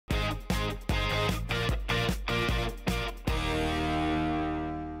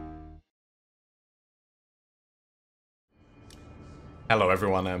Hello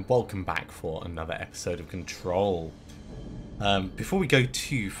everyone and welcome back for another episode of Control. Before we go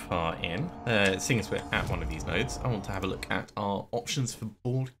too far in, seeing as we're at one of these nodes, I want to have a look at our options for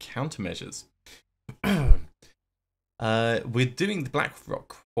board countermeasures. We're doing the Black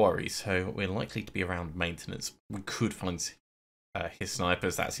Rock Quarry, so we're likely to be around maintenance. We could find his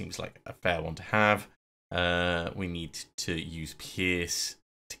snipers, that seems like a fair one to have. We need to use Pierce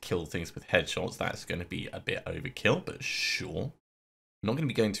to kill things with headshots, that's going to be a bit overkill, but sure. I'm not going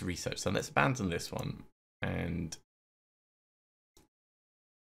to be going to research, so let's abandon this one. And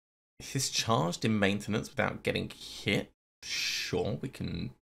his charged in maintenance without getting hit. Sure, we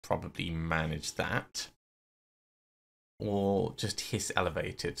can probably manage that. Or just hiss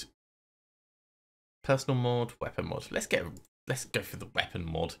elevated. Personal mod, weapon mod. Let's go for the weapon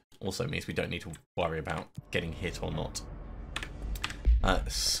mod. Also means we don't need to worry about getting hit or not.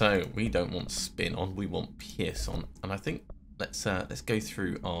 So we don't want spin on, we want pierce on, and I think. Let's go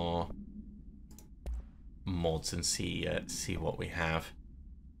through our mods and see what we have.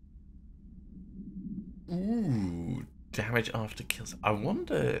 Ooh, damage after kills. I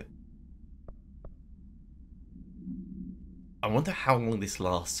wonder how long this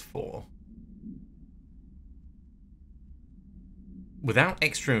lasts for. Without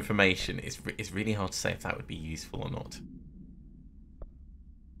extra information, it's really hard to say if that would be useful or not.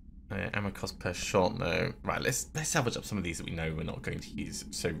 Ammo cost per shot, no. Right, let's salvage up some of these that we know we're not going to use.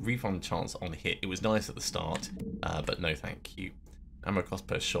 So refund chance on hit. It was nice at the start, but no thank you. Ammo cost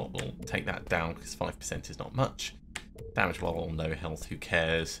per shot, we'll take that down because 5% is not much. Damage while on low health, who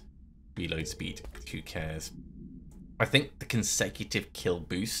cares? Reload speed, who cares? I think the consecutive kill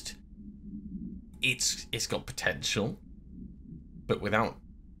boost, it's got potential, but without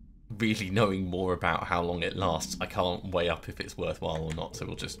really knowing more about how long it lasts, I can't weigh up if it's worthwhile or not, so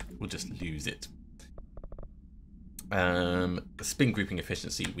we'll just lose it. Spin grouping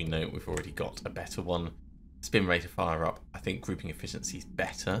efficiency, we know we've already got a better one. Spin rate of fire up, I think grouping efficiency is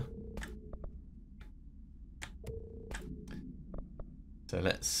better. So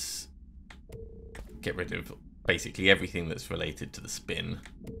let's get rid of basically everything that's related to the spin.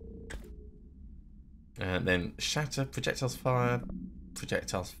 And then shatter, projectiles fired,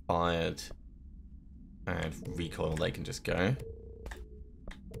 and recoil, they can just go.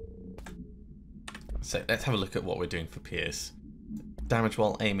 So let's have a look at what we're doing for Pierce. Damage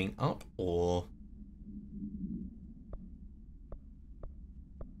while aiming up or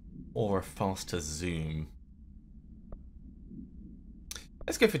a faster zoom.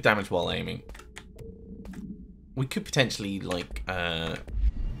 Let's go for damage while aiming. We could potentially like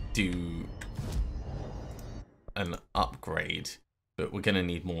do an upgrade, but we're going to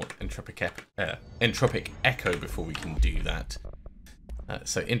need more entropic echo before we can do that.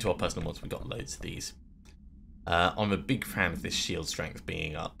 So into our personal mods, we've got loads of these. I'm a big fan of this shield strength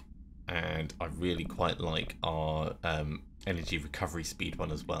being up, and I really quite like our energy recovery speed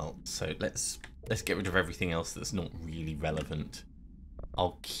one as well. So let's get rid of everything else that's not really relevant.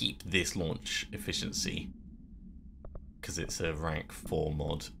 I'll keep this launch efficiency because it's a rank 4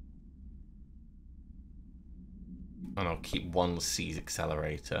 mod. And I'll keep one C's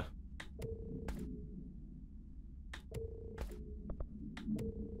accelerator.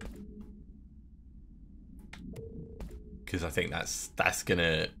 Because I think that's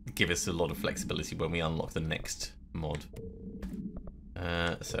gonna give us a lot of flexibility when we unlock the next mod.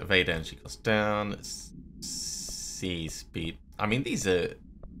 So evade energy cost down. C speed. I mean these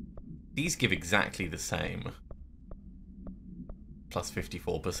give exactly the same. Plus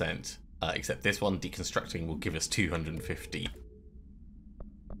 54%. Except this one, deconstructing, will give us 250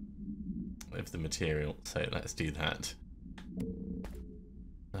 of the material. So let's do that.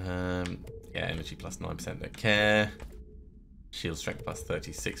 Yeah, energy plus 9%, don't care. Shield strength plus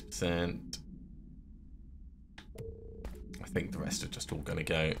 36%. I think the rest are just all going to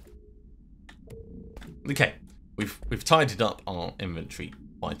go. Okay, we've tidied up our inventory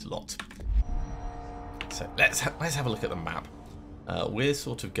quite a lot. So let's have a look at the map. We're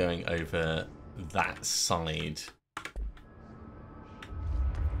sort of going over that side.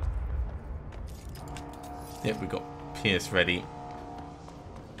 Yep, we've got Pierce ready.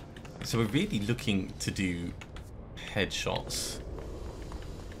 So we're really looking to do headshots.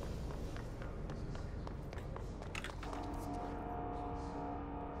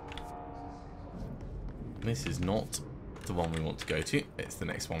 This is not the one we want to go to. It's the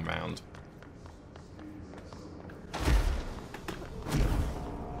next one round.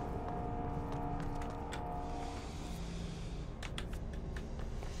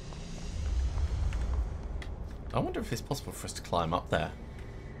 I wonder if it's possible for us to climb up there.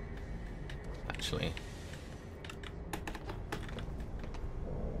 Actually.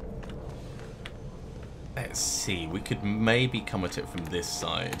 Let's see. We could maybe come at it from this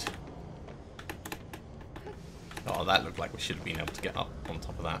side. Oh, that looked like we should have been able to get up on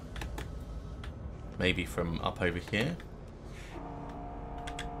top of that. Maybe from up over here.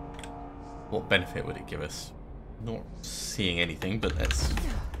 What benefit would it give us? Not seeing anything, but let's...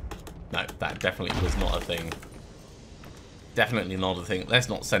 No, that definitely was not a thing. Definitely not a thing. Let's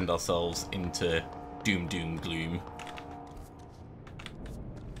not send ourselves into doom, doom, gloom.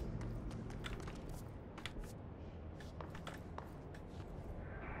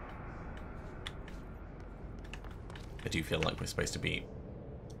 I do feel like we're supposed to be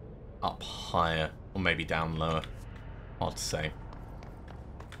up higher, or maybe down lower. Hard to say.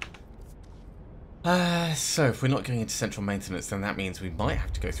 So if we're not going into central maintenance, then that means we might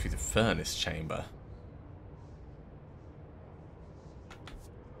have to go through the furnace chamber.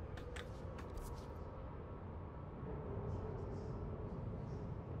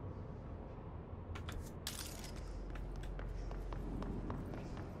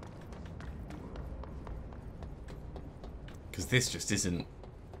 Because this just isn't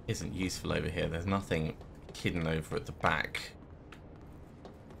useful over here. There's nothing hidden over at the back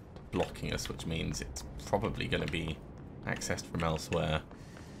blocking us, which means it's probably going to be accessed from elsewhere.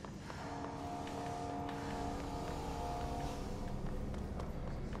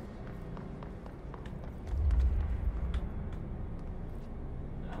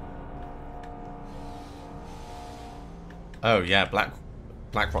 Oh yeah, Black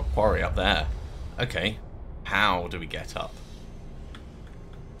Rock Quarry up there. Okay, how do we get up?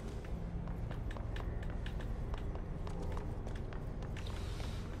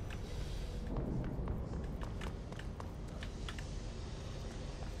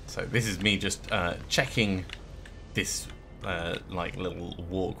 So this is me just checking this like little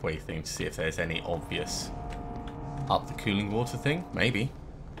walkway thing to see if there's any obvious up the cooling water thing. Maybe.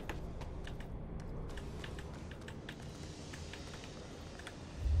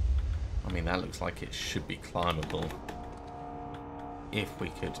 I mean, that looks like it should be climbable. If we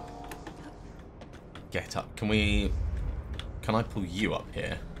could get up. Can I pull you up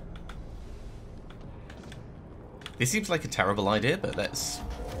here? This seems like a terrible idea, but let's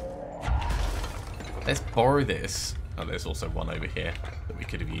borrow this. Oh, there's also one over here that we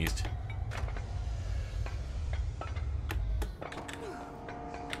could have used.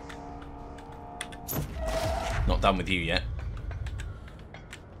 Not done with you yet.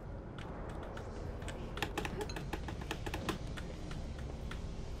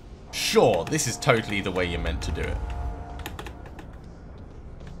 Sure, this is totally the way you're meant to do it.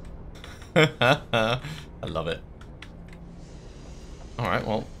 I love it. Alright,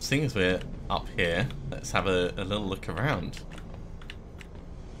 well, seeing as we're up here, let's have a little look around.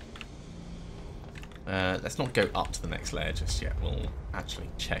 Let's not go up to the next layer just yet. We'll actually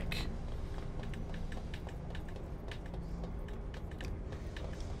check.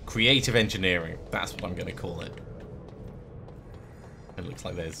 Creative engineering. That's what I'm going to call it. It looks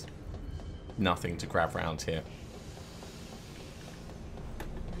like there's nothing to grab around here.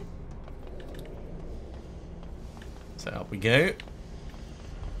 So up we go.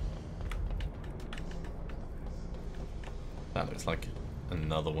 That looks like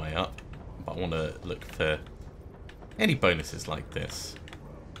another way up. But I want to look for any bonuses like this.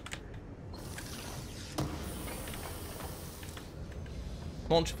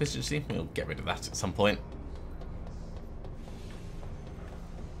 Launch efficiency. We'll get rid of that at some point.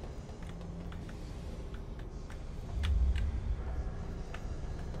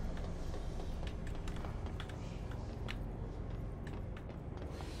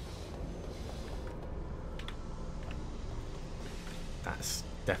 That's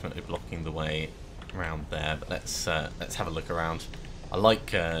definitely blocking the way around there, but let's have a look around. I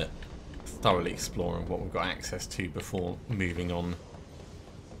like thoroughly exploring what we've got access to before moving on.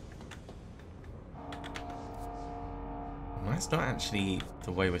 And that's not actually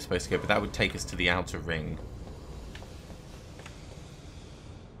the way we're supposed to go, but that would take us to the outer ring.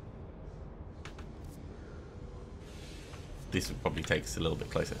 This would probably take us a little bit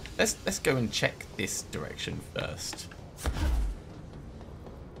closer. Let's go and check this direction first.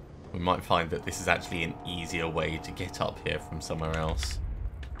 We might find that this is actually an easier way to get up here from somewhere else.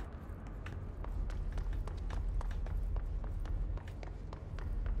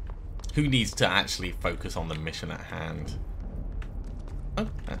 Who needs to actually focus on the mission at hand? Oh,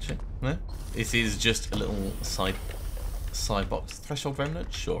 actually, no. This is just a little side box. Threshold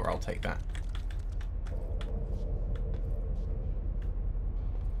remnant? Sure, I'll take that.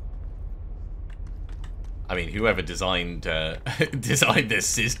 I mean, whoever designed designed this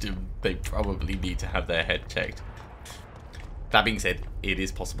system, they probably need to have their head checked. That being said, it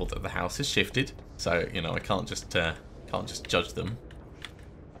is possible that the house has shifted, So, you know, I can't just judge them.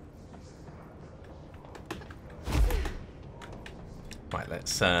 Right,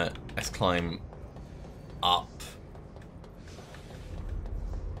 let's climb up.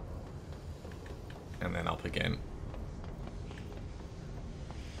 And then up again.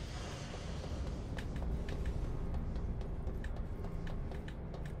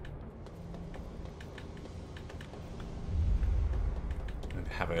 And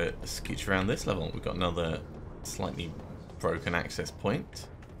have a scooch around this level. We've got another slightly broken access point.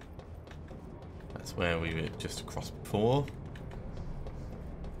 That's where we were just across before.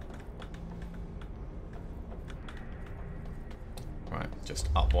 Right, just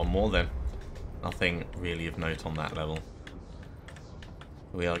up one more then. Nothing really of note on that level.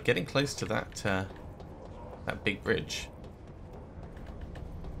 We are getting close to that that big bridge.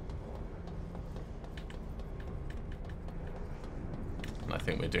 And I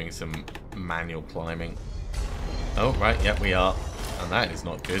think we're doing some manual climbing. Oh, right, yep, we are. And that is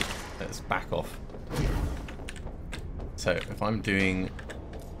not good. Let's back off. So, if I'm doing...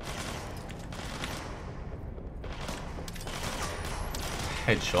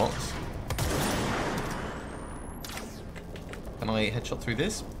 headshots... Can I headshot through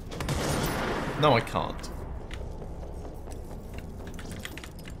this? No, I can't.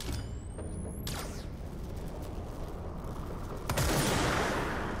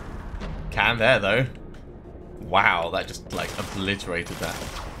 Can there, though. Wow, that just, like, obliterated that.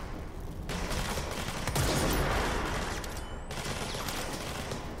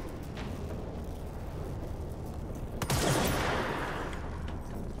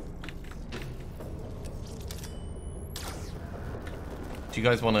 Do you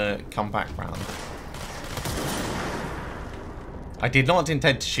guys want to come back round? I did not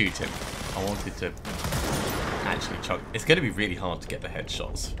intend to shoot him. I wanted to actually chuck. It's going to be really hard to get the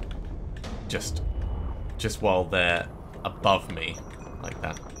headshots. Just while they're above me, like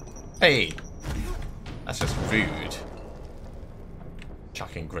that. Hey! That's just rude.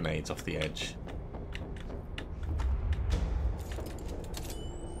 Chucking grenades off the edge.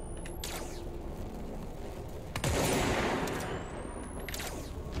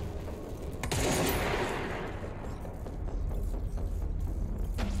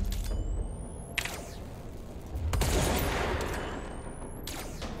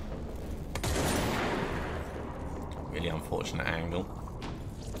 Really unfortunate angle.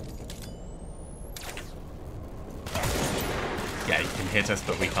 Yeah, he can hit us,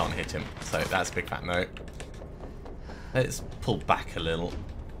 but we can't hit him. So that's a big fat no. Let's pull back a little.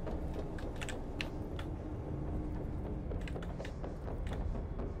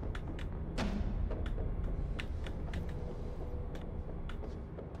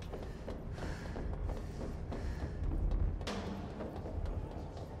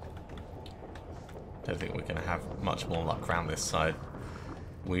 Don't think we're going to have much more luck around this side.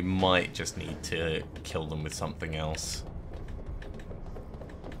 We might just need to kill them with something else.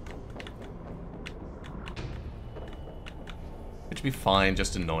 Which would be fine,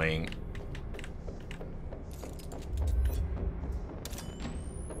 just annoying.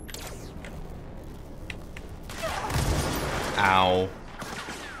 Ow.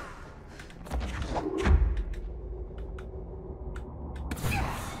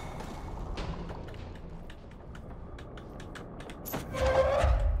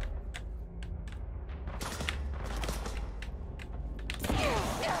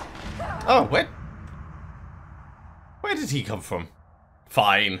 Oh, where did he come from?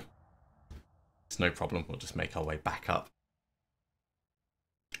 Fine. It's no problem. We'll just make our way back up.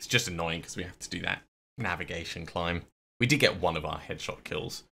 It's just annoying because we have to do that navigation climb. We did get one of our headshot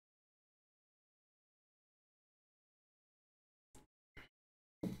kills.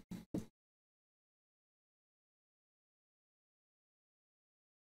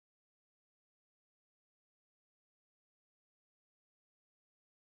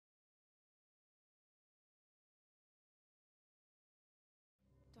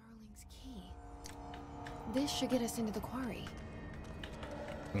 Key. This should get us into the quarry.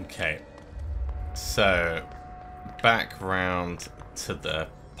 Okay. So, back round to the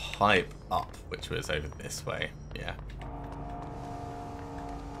pipe up, which was over this way. Yeah.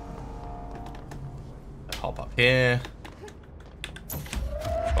 I'll hop up here.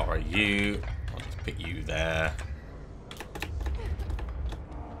 Borrow you. I'll just put you there.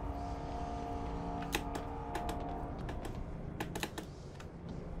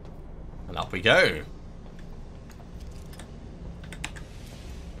 And up we go.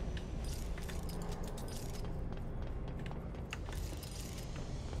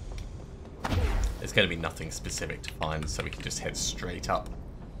 There's going to be nothing specific to find, so we can just head straight up.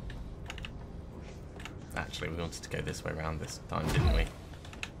 actually. We wanted to go this way around this time, didn't we?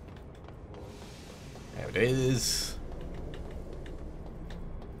 There it is.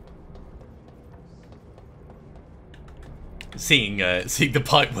 Seeing the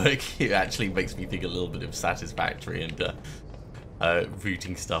pipe work, it actually makes me think a little bit of Satisfactory and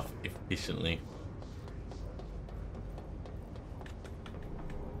routing stuff efficiently.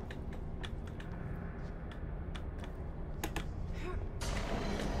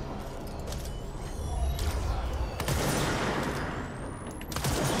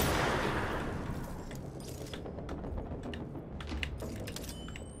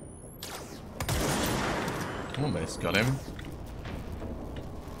 Almost got him.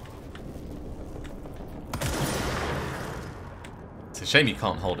 It's a shame you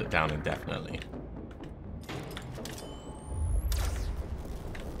can't hold it down indefinitely.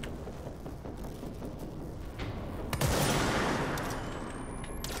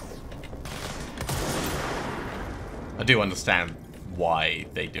 I do understand why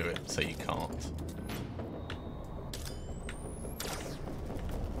they do it, so you can't.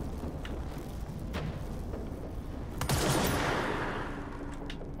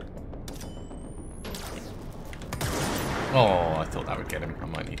 Oh, I thought that would get him. I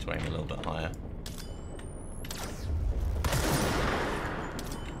might need to aim a little bit higher.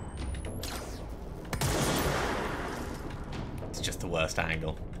 It's just the worst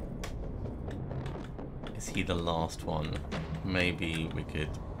angle. Is he the last one? Maybe we could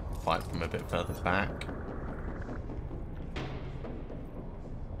fight from a bit further back.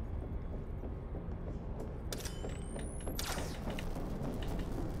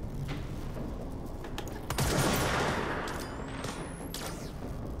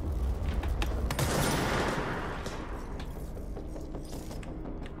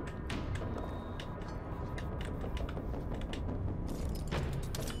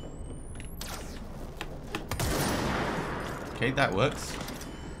 Okay, that works.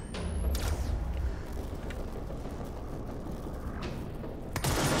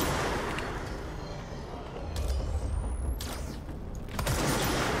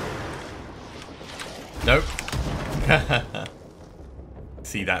 Nope.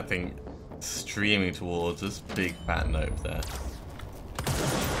 See that thing streaming towards us? Big fat nope there.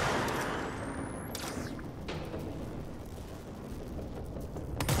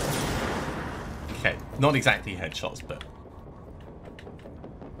 Okay, not exactly headshots, but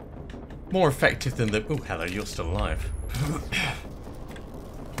more effective than the... Oh, hello, you're still alive.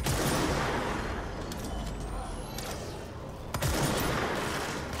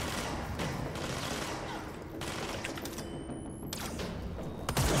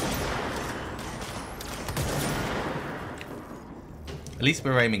 At least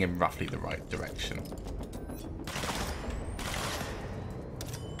we're aiming in roughly the right direction.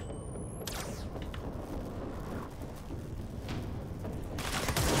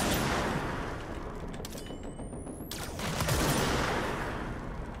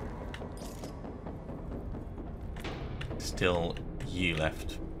 Still you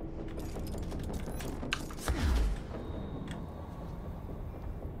left.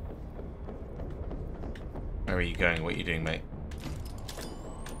 Where are you going? What are you doing, mate?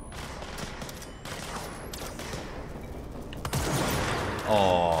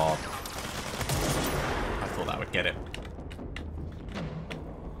 Oh, I thought that would get it.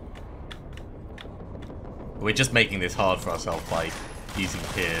 We're just making this hard for ourselves by using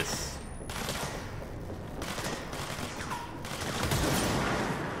Pierce.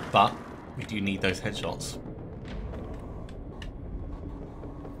 But we do need those headshots.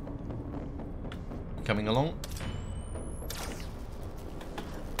 Coming along.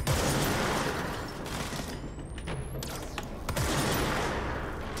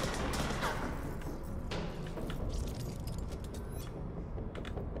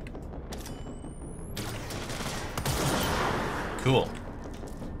 Cool.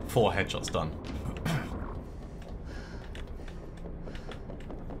 4 headshots done.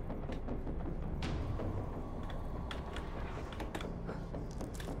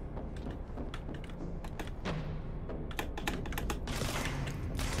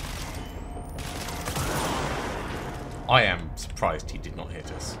 I am surprised he did not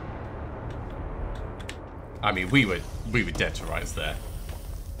hit us. I mean, we were dead to rights there.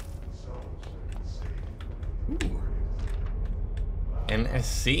 Ooh.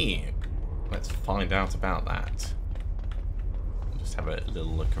 NSC. Let's find out about that. Just have a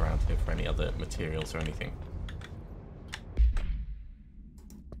little look around here for any other materials or anything.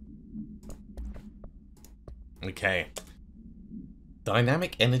 Okay.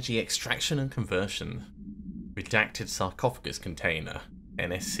 Dynamic energy extraction and conversion. Redacted sarcophagus container.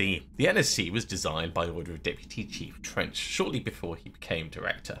 NSC. The NSC was designed by order of Deputy Chief Trench shortly before he became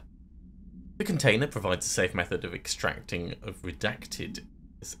director. The container provides a safe method of extracting of redacted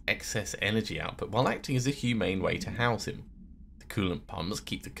excess energy output while acting as a humane way to house him. The coolant pumps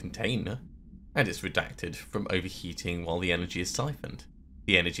keep the container and its redacted from overheating while the energy is siphoned.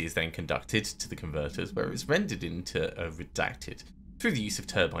 The energy is then conducted to the converters where it's rendered into a redacted through the use of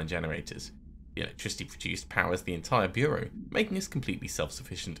turbine generators. The electricity produced powers the entire bureau, making us completely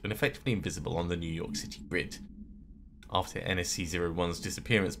self-sufficient and effectively invisible on the New York City grid. After NSC-01's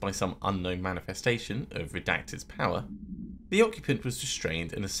disappearance by some unknown manifestation of Redacted's power, the occupant was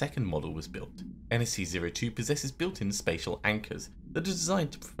restrained and a second model was built. NSC-02 possesses built-in spatial anchors that are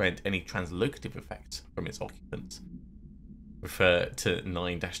designed to prevent any translocative effects from its occupants. Refer to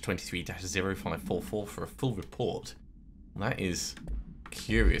 9-23-0544 for a full report. That is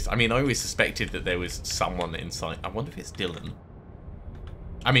curious. I mean, I always suspected that there was someone inside. I wonder if it's Dylan.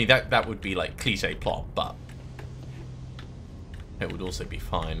 I mean, that would be like cliche plot, but it would also be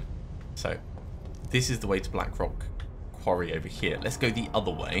fine. So, this is the way to Black Rock Quarry over here. Let's go the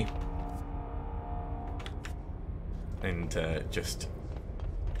other way. And just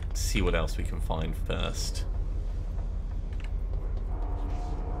see what else we can find first.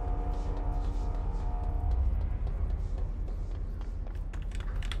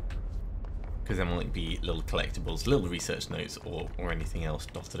 Because there might be little collectibles, little research notes, or anything else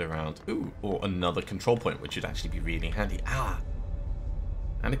dotted around. Ooh, or another control point, which would actually be really handy. Ah!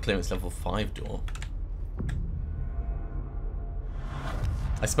 And a clearance level 5 door.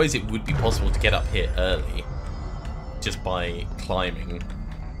 I suppose it would be possible to get up here early, just by climbing.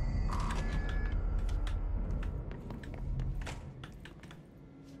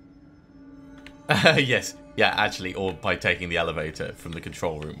 Yes. Yeah, actually, or by taking the elevator from the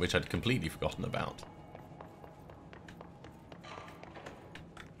control room, which I'd completely forgotten about.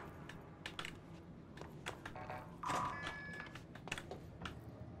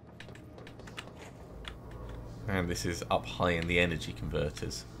 And this is up high in the energy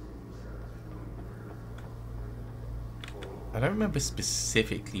converters. I don't remember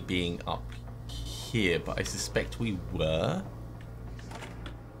specifically being up here, but I suspect we were.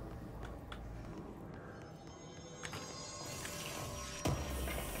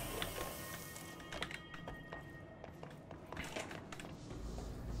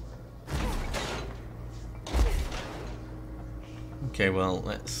 Okay, well,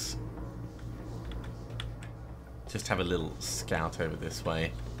 let's just have a little scout over this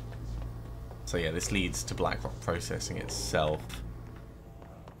way. So yeah, this leads to Black Rock Processing itself.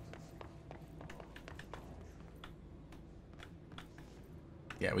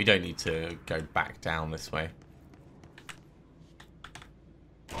 Yeah, we don't need to go back down this way.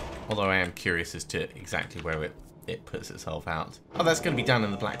 Although I am curious as to exactly where it puts itself out. Oh, that's going to be down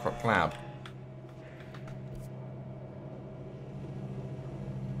in the Black Rock Lab.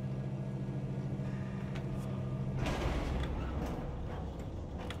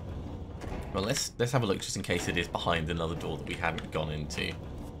 Well, let's have a look just in case it is behind another door that we hadn't gone into.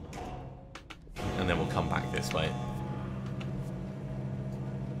 And then we'll come back this way.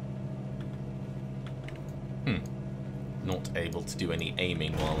 Not able to do any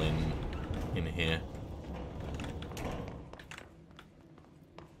aiming while in here.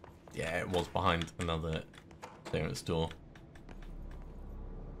 Yeah, it was behind another clearance door.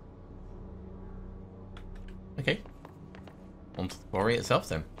 Okay. Onto the quarry itself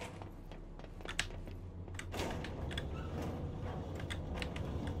then.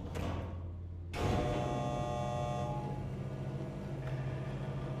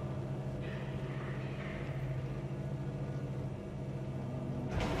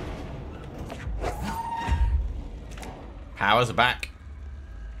 Powers are back.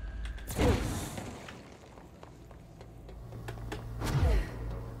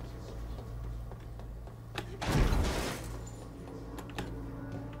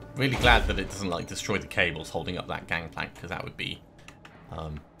 Really glad that it doesn't like destroy the cables holding up that gangplank, because that would be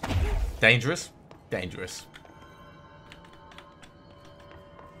dangerous. Dangerous.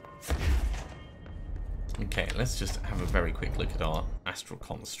 Okay, let's just have a very quick look at our astral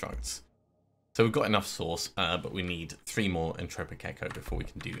constructs. So we've got enough source, but we need 3 more entropic echo before we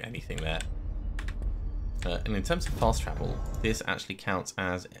can do anything there. And in terms of fast travel, this actually counts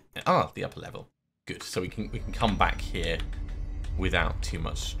as the upper level. Good. So we can come back here without too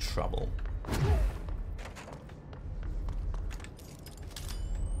much trouble.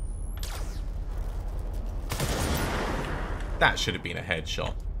 That should have been a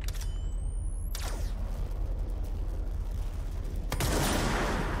headshot.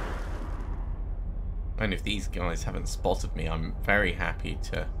 And if these guys haven't spotted me, I'm very happy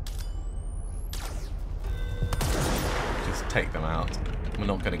to just take them out. We're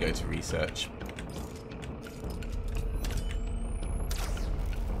not going to go to research.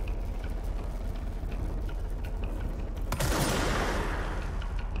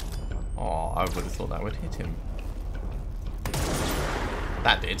 Oh, I would have thought that would hit him.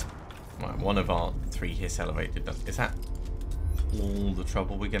 That did. Right, one of our 3 hiss elevated. Is that all the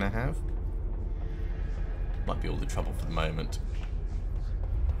trouble we're going to have? Might be all the trouble for the moment.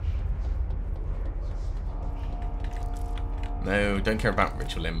 No, don't care about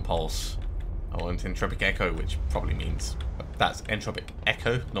Ritual Impulse. I want Entropic Echo, which probably means... That's Entropic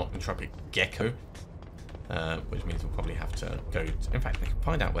Echo, not Entropic Gecko. Which means we'll probably have to go... In fact, we can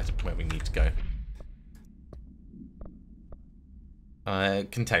find out where we need to go.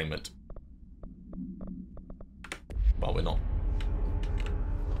 Containment. Well, we're not.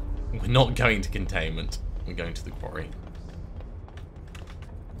 We're not going to containment. We're going to the quarry.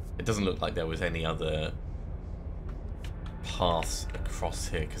 It doesn't look like there was any other paths across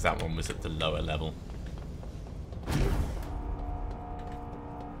here, because that one was at the lower level.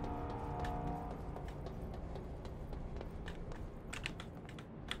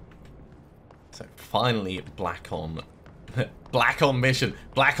 So finally, Black on mission.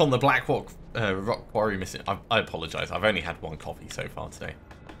 Black on the Black Rock Quarry mission. I apologise. I've only had 1 coffee so far today.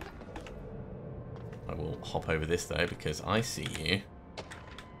 I will hop over this though, because I see you.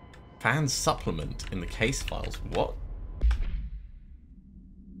 Fan supplement in the case files. What?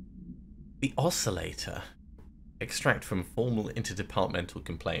 The oscillator. Extract from formal interdepartmental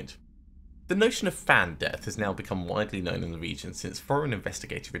complaint. The notion of fan death has now become widely known in the region since foreign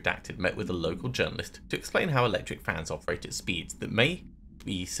investigator Redacted met with a local journalist to explain how electric fans operate at speeds that may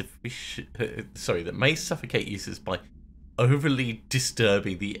be that may suffocate users by overly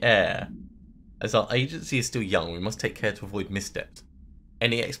disturbing the air. As our agency is still young, we must take care to avoid missteps.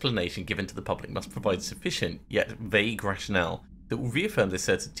 Any explanation given to the public must provide sufficient, yet vague rationale that will reaffirm the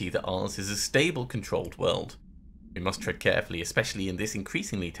certainty that ours is a stable, controlled world. We must tread carefully, especially in this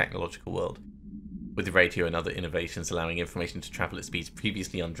increasingly technological world, with the radio and other innovations allowing information to travel at speeds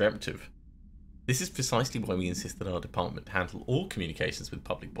previously undreamt of. This is precisely why we insist that our department handle all communications with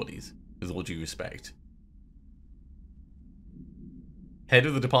public bodies, with all due respect. Head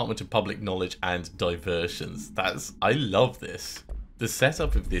of the Department of Public Knowledge and Diversions. I love this. The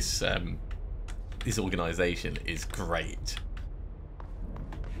setup of this this organisation is great.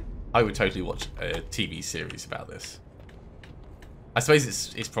 I would totally watch a TV series about this. I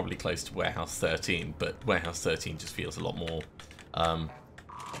suppose it's probably close to Warehouse 13, but Warehouse 13 just feels a lot more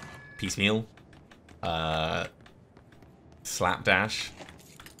piecemeal, slapdash,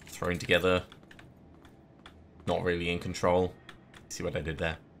 thrown together, not really in control. See what I did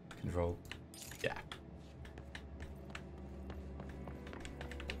there? Control. Yeah.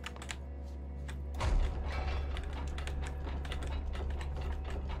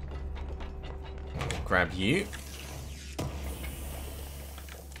 I'll grab you.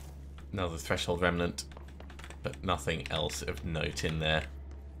 Another threshold remnant, but nothing else of note in there.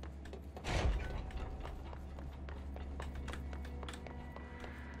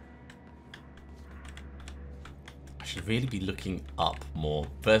 I should really be looking up more.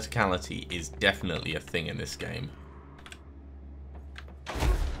 Verticality is definitely a thing in this game.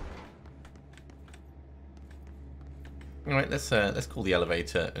 Alright, let's call the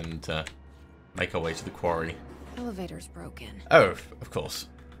elevator and make our way to the quarry. Elevator's broken. Oh, of course.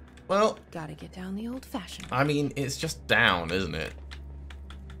 Well, Gotta get down the old-fashioned way. I mean, it's just down, isn't it?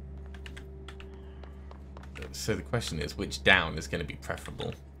 So the question is, which down is going to be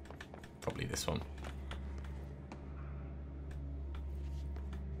preferable? Probably this one.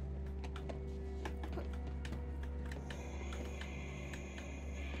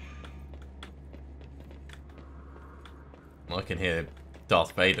 Well, I can hear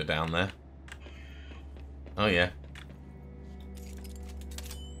Darth Vader down there. Oh yeah.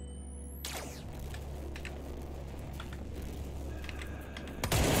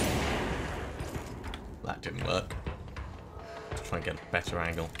 That didn't work. Let's try and get a better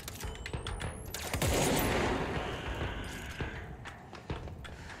angle.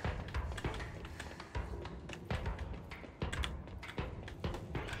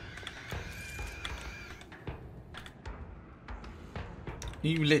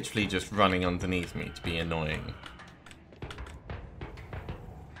 You literally just running underneath me to be annoying.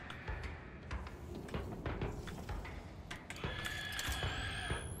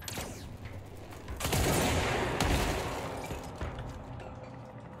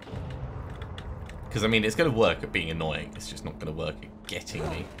 Because, I mean, it's going to work at being annoying. It's just not going to work at getting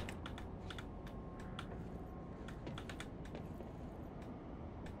me.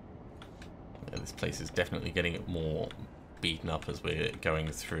 place is definitely getting more beaten up as we're going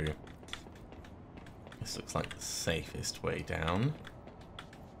through. This looks like the safest way down.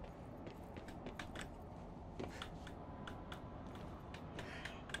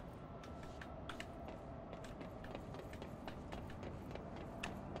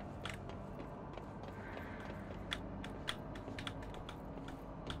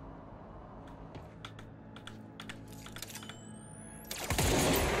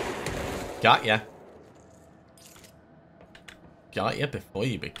 Got ya. Got ya before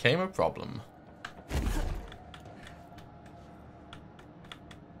you became a problem.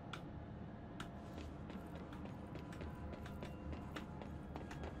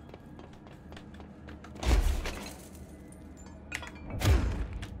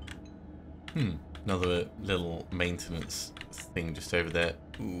 Another little maintenance thing just over there.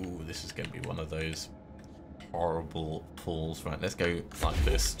 Ooh, this is going to be one of those horrible falls. Right, let's go like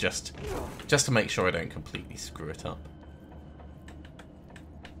this, just to make sure I don't completely screw it up.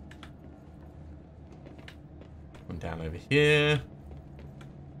 One down over here.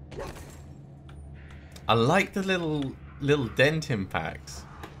 I like the little dent impacts.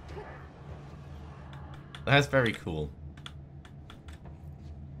 That's very cool.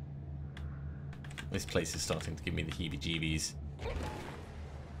 This place is starting to give me the heebie-jeebies.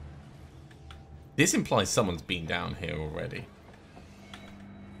 This implies someone's been down here already.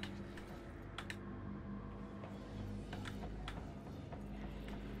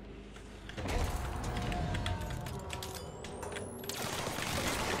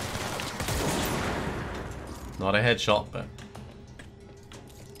 Not a headshot, but...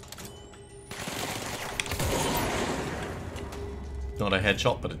 Not a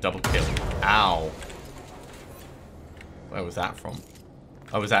headshot, but a double kill. Ow. Where was that from?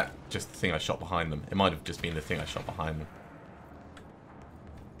 Oh, was that just the thing I shot behind them? It might have just been the thing I shot behind them.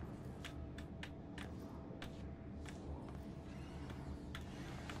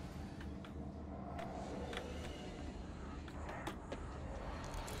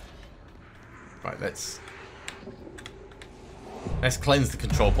 Right, let's cleanse the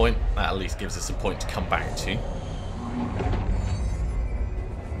control point. That at least gives us a point to come back to.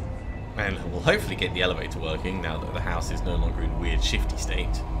 And we'll hopefully get the elevator working now that the house is no longer in a weird shifty state.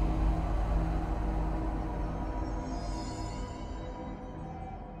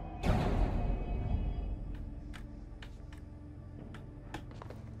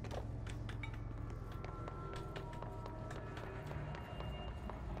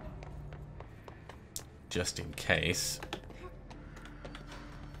 Just in case.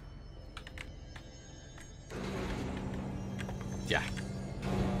 Yeah.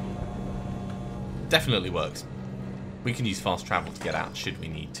 Definitely works. We can use fast travel to get out should we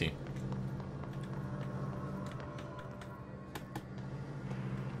need to.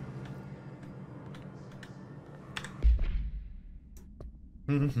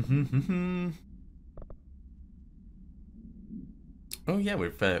 Oh yeah,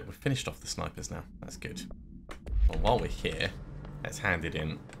 we've finished off the snipers now. That's good. Well, while we're here, let's hand it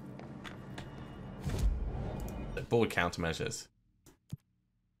in. The board countermeasures.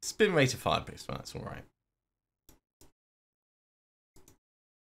 Spin rate of fire boost, well, that's alright.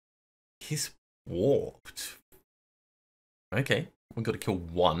 He's warped. Okay, we've got to kill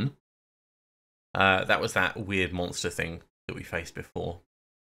one. That was that weird monster thing that we faced before.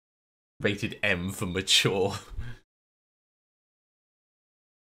 Rated M for mature.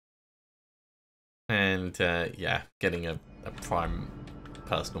 And yeah, getting a prime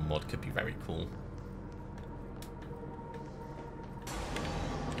personal mod could be very cool.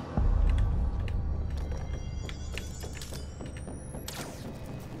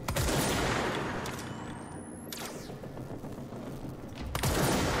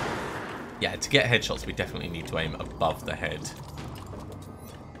 Yeah, to get headshots, we definitely need to aim above the head.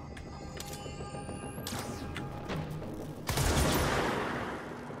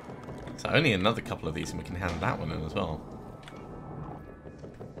 So only another couple of these and we can hand that one in as well.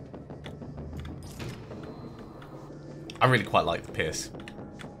 I really quite like the Pierce.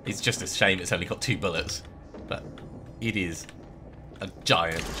 It's just a shame it's only got 2 bullets. But it is a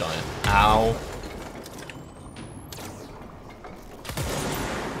giant. Ow.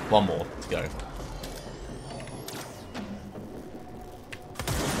 One more to go.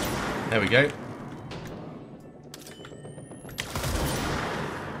 There we go.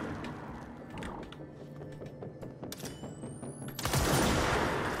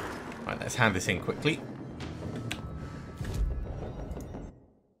 Right, let's hand this in quickly.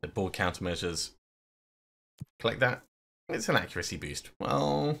 The board countermeasures. Collect that. It's an accuracy boost.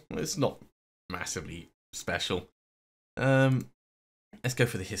 Well, it's not massively special. Let's go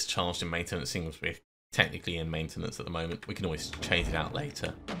for the hiss charged in maintenance, seeing as we're technically in maintenance at the moment. We can always change it out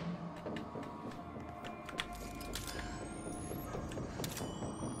later.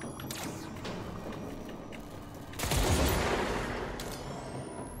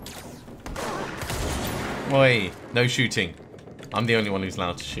 Oi, no shooting. I'm the only one who's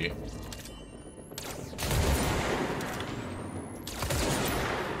allowed to shoot.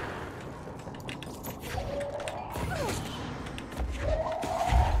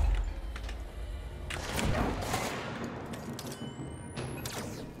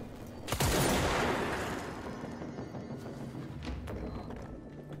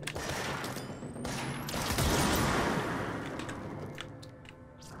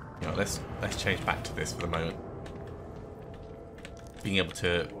 Let's change back to this for the moment. Being able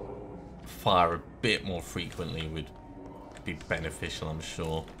to fire a bit more frequently would be beneficial, I'm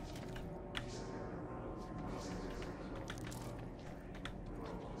sure.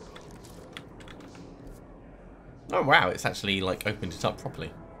 Oh wow, it's actually like opened it up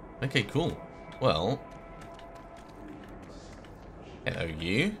properly. Okay, cool. Well, hello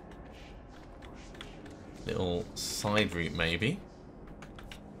you. Little side route maybe.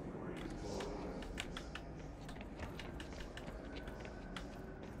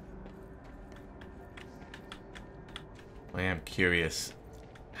 I am curious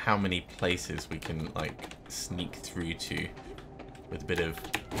how many places we can like sneak through to with a bit of...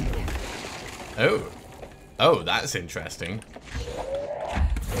 Oh, that's interesting.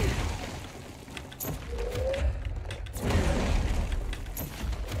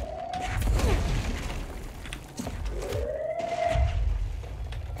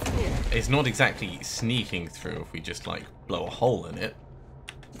 It's not exactly sneaking through if we just like blow a hole in it.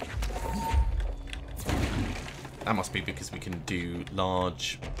 That must be because we can do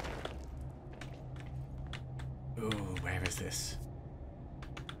large... Ooh, where is this?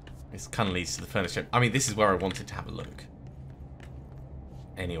 This kind of leads to the furniture. I mean, this is where I wanted to have a look.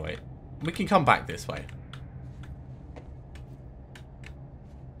 Anyway, we can come back this way.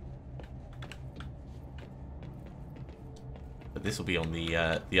 But this will be on the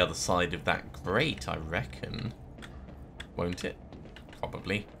other side of that grate, I reckon. Won't it?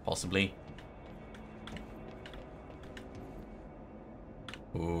 Probably. Possibly.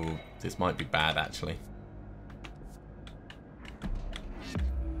 Ooh, this might be bad, actually.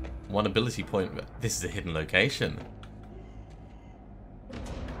 One ability point. This is a hidden location.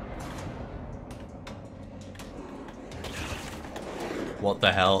 What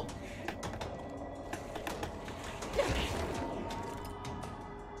the hell?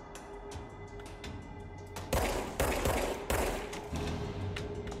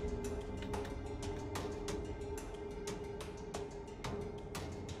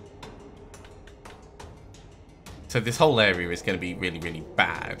 So this whole area is going to be really, really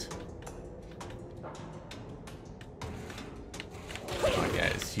bad. Oh yeah,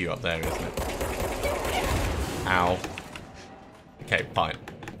 it's you up there, isn't it? Ow. Okay, fine.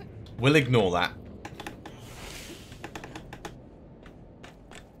 We'll ignore that.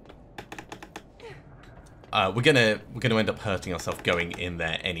 We're gonna end up hurting ourselves going in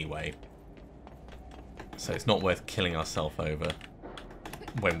there anyway. So it's not worth killing ourselves over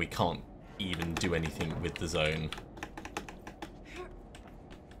when we can't even do anything with the zone.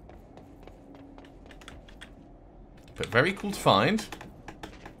 But very cool to find.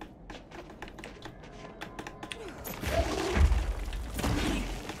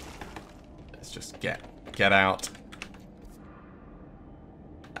 Let's just get out.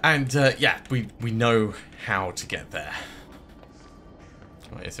 And yeah, we know how to get there.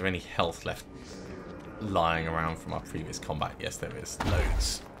 Right, is there any health left lying around from our previous combat? Yes, there is.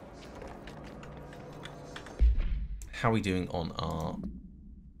 Loads. How are we doing on our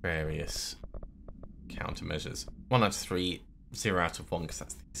various countermeasures? 1 out of 3, 0 out of 1 because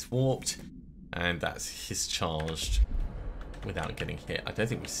that's his warped, and that's his charged without getting hit. I don't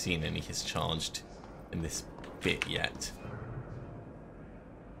think we've seen any his charged in this bit yet.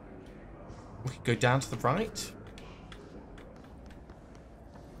 We could go down to the right.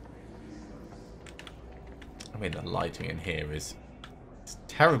 I mean, the lighting in here is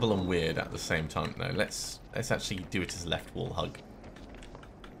terrible and weird at the same time. No, let's actually do it as a left wall hug.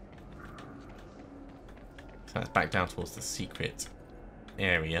 So that's back down towards the secret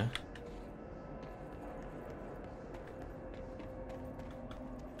area.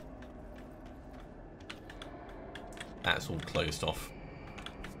 That's all closed off.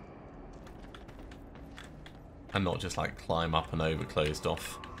 And not just like climb up and over closed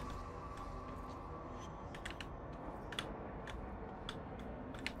off.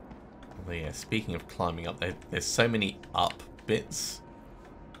 But yeah, speaking of climbing up, there's so many up bits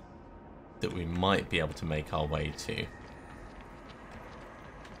that we might be able to make our way to.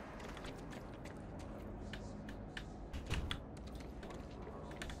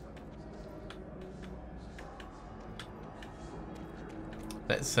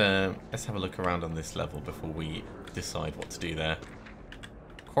 Let's have a look around on this level before we decide what to do there.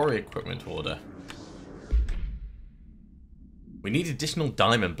 Quarry equipment order. We need additional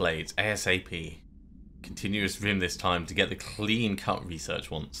diamond blades ASAP. Continuous rim this time to get the clean cut research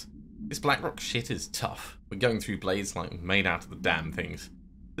wants. This Black Rock shit is tough. We're going through blades like made out of the damn things.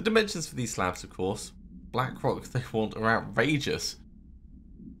 The dimensions for these slabs, of course. Black Rock they want are outrageous.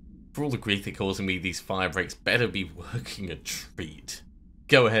 For all the grief they're causing me, these fire breaks better be working a treat.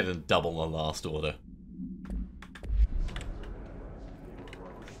 Go ahead and double the last order.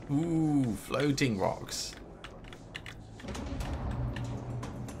 Ooh, floating rocks.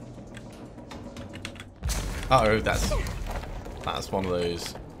 Uh-oh, that's one of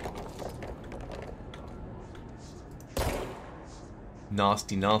those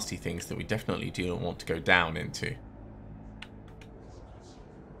nasty, nasty things that we definitely do not want to go down into.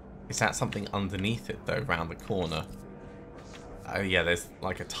 Is that something underneath it, though, round the corner? Oh, yeah, there's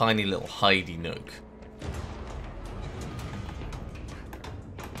like a tiny little hidey nook.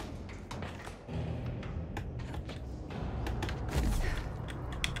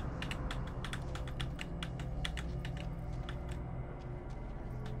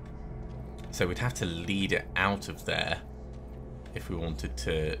 So we'd have to lead it out of there if we wanted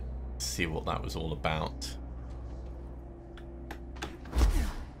to see what that was all about.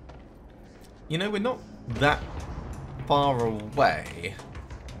 You know, we're not that far away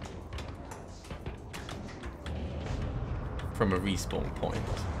from a respawn point.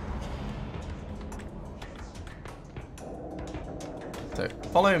 So,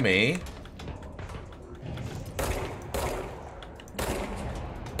 follow me.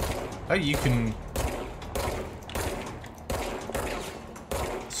 Oh, you can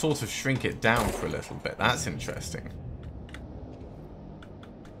sort of shrink it down for a little bit. That's interesting.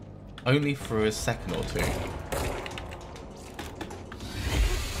 Only for a second or two.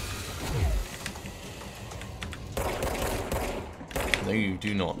 No, you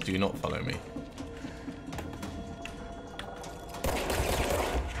do not. Do not follow me.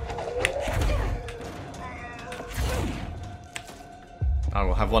 I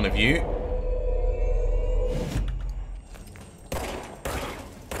will have one of you.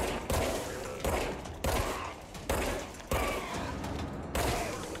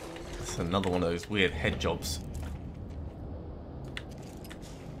 That's another one of those weird head jobs.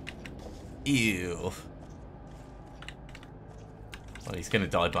 Ew. Well, he's going to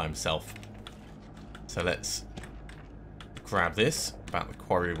die by himself. So let's grab this about the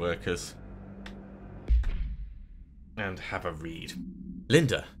quarry workers and have a read.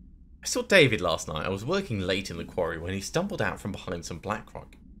 Linda, I saw David last night. I was working late in the quarry when he stumbled out from behind some black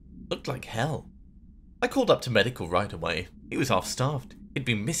rock. Looked like hell. I called up to medical right away. He was half-starved. He'd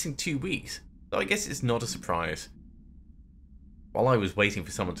been missing 2 weeks, so I guess it's not a surprise. While I was waiting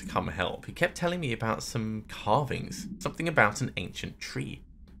for someone to come help, he kept telling me about some carvings, something about an ancient tree.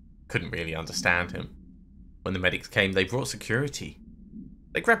 Couldn't really understand him. When the medics came, they brought security.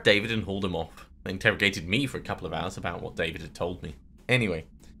 They grabbed David and hauled him off. They interrogated me for a couple of hours about what David had told me. Anyway,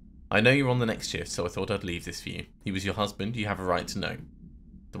 I know you're on the next shift, so I thought I'd leave this for you. He was your husband, you have a right to know.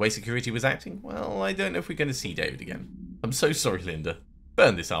 The way security was acting, well, I don't know if we're going to see David again. I'm so sorry, Linda.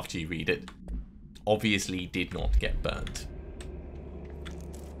 Burn this after you read it. Obviously did not get burnt.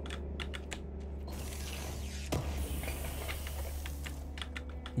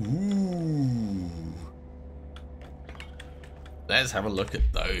 Ooh. Let's have a look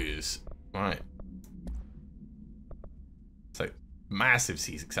at those. Right. So, massive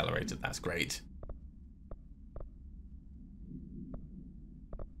C's accelerated. That's great.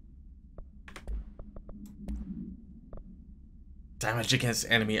 Damage against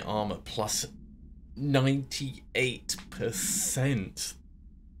enemy armor plus 98%.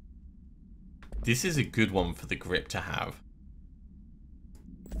 This is a good one for the grip to have.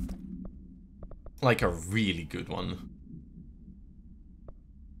 Like a really good one.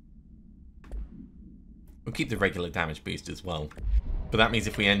 We'll keep the regular damage boost as well. But that means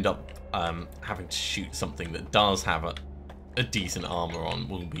if we end up having to shoot something that does have a decent armor on,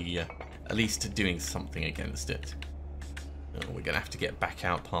 we'll be at least doing something against it. Oh, we're going to have to get back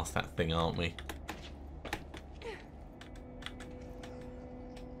out past that thing, aren't we?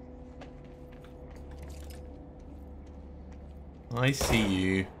 I see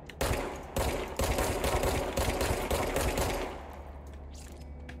you.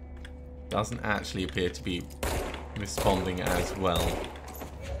 Doesn't actually appear to be responding as well.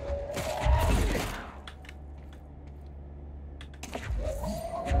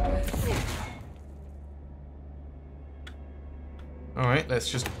 Alright, let's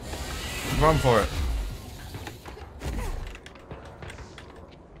just run for it.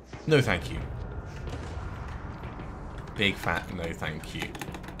 No thank you. Big fat no thank you.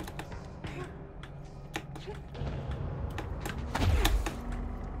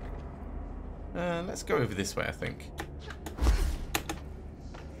 Let's go over this way, I think.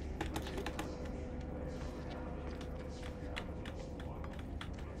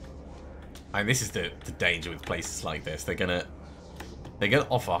 And this is the danger with places like this. They're gonna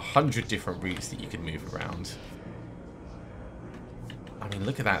offer 100 different routes that you can move around. I mean,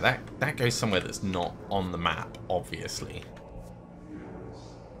 look at that. That goes somewhere that's not on the map, obviously.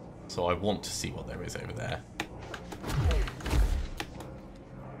 So I want to see what there is over there.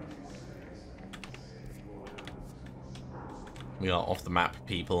 We are off the map,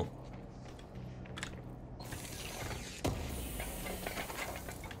 people.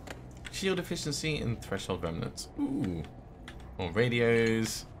 Shield efficiency and threshold remnants. Ooh. More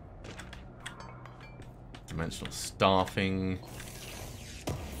radios. Dimensional staffing.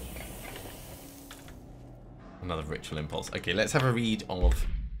 Another ritual impulse. Okay, let's have a read of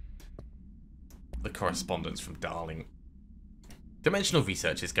the correspondence from Darling. Dimensional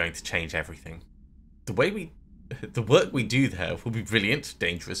research is going to change everything. The work we do there will be brilliant,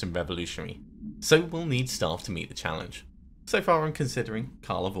 dangerous, and revolutionary. So we'll need staff to meet the challenge. So far I'm considering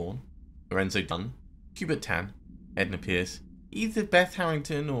Carla Vaughan, Lorenzo Dunn, Hubert Tan, Edna Pierce, either Beth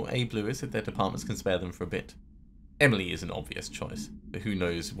Harrington or Abe Lewis if their departments can spare them for a bit. Emily is an obvious choice, but who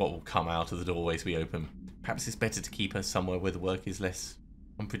knows what will come out of the doorways we open. Perhaps it's better to keep her somewhere where the work is less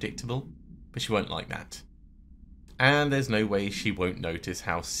unpredictable, but she won't like that. And there's no way she won't notice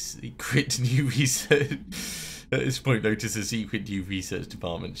how secret new research... she won't notice a secret new research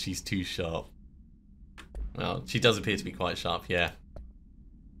department. She's too sharp. Well, she does appear to be quite sharp, yeah.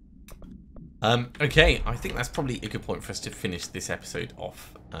 Okay, I think that's probably a good point for us to finish this episode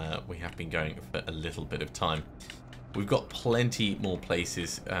off. We have been going for a little bit of time. We've got plenty more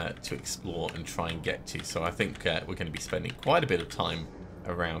places to explore and try and get to, so I think we're going to be spending quite a bit of time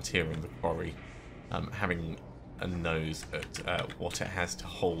around here in the quarry, having a nose at what it has to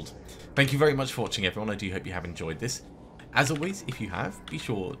hold. Thank you very much for watching, everyone. I do hope you have enjoyed this. As always, if you have, be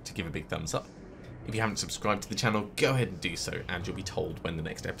sure to give a big thumbs up. If you haven't subscribed to the channel, go ahead and do so, and you'll be told when the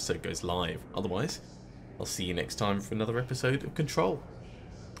next episode goes live. Otherwise, I'll see you next time for another episode of Control.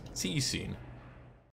 See you soon.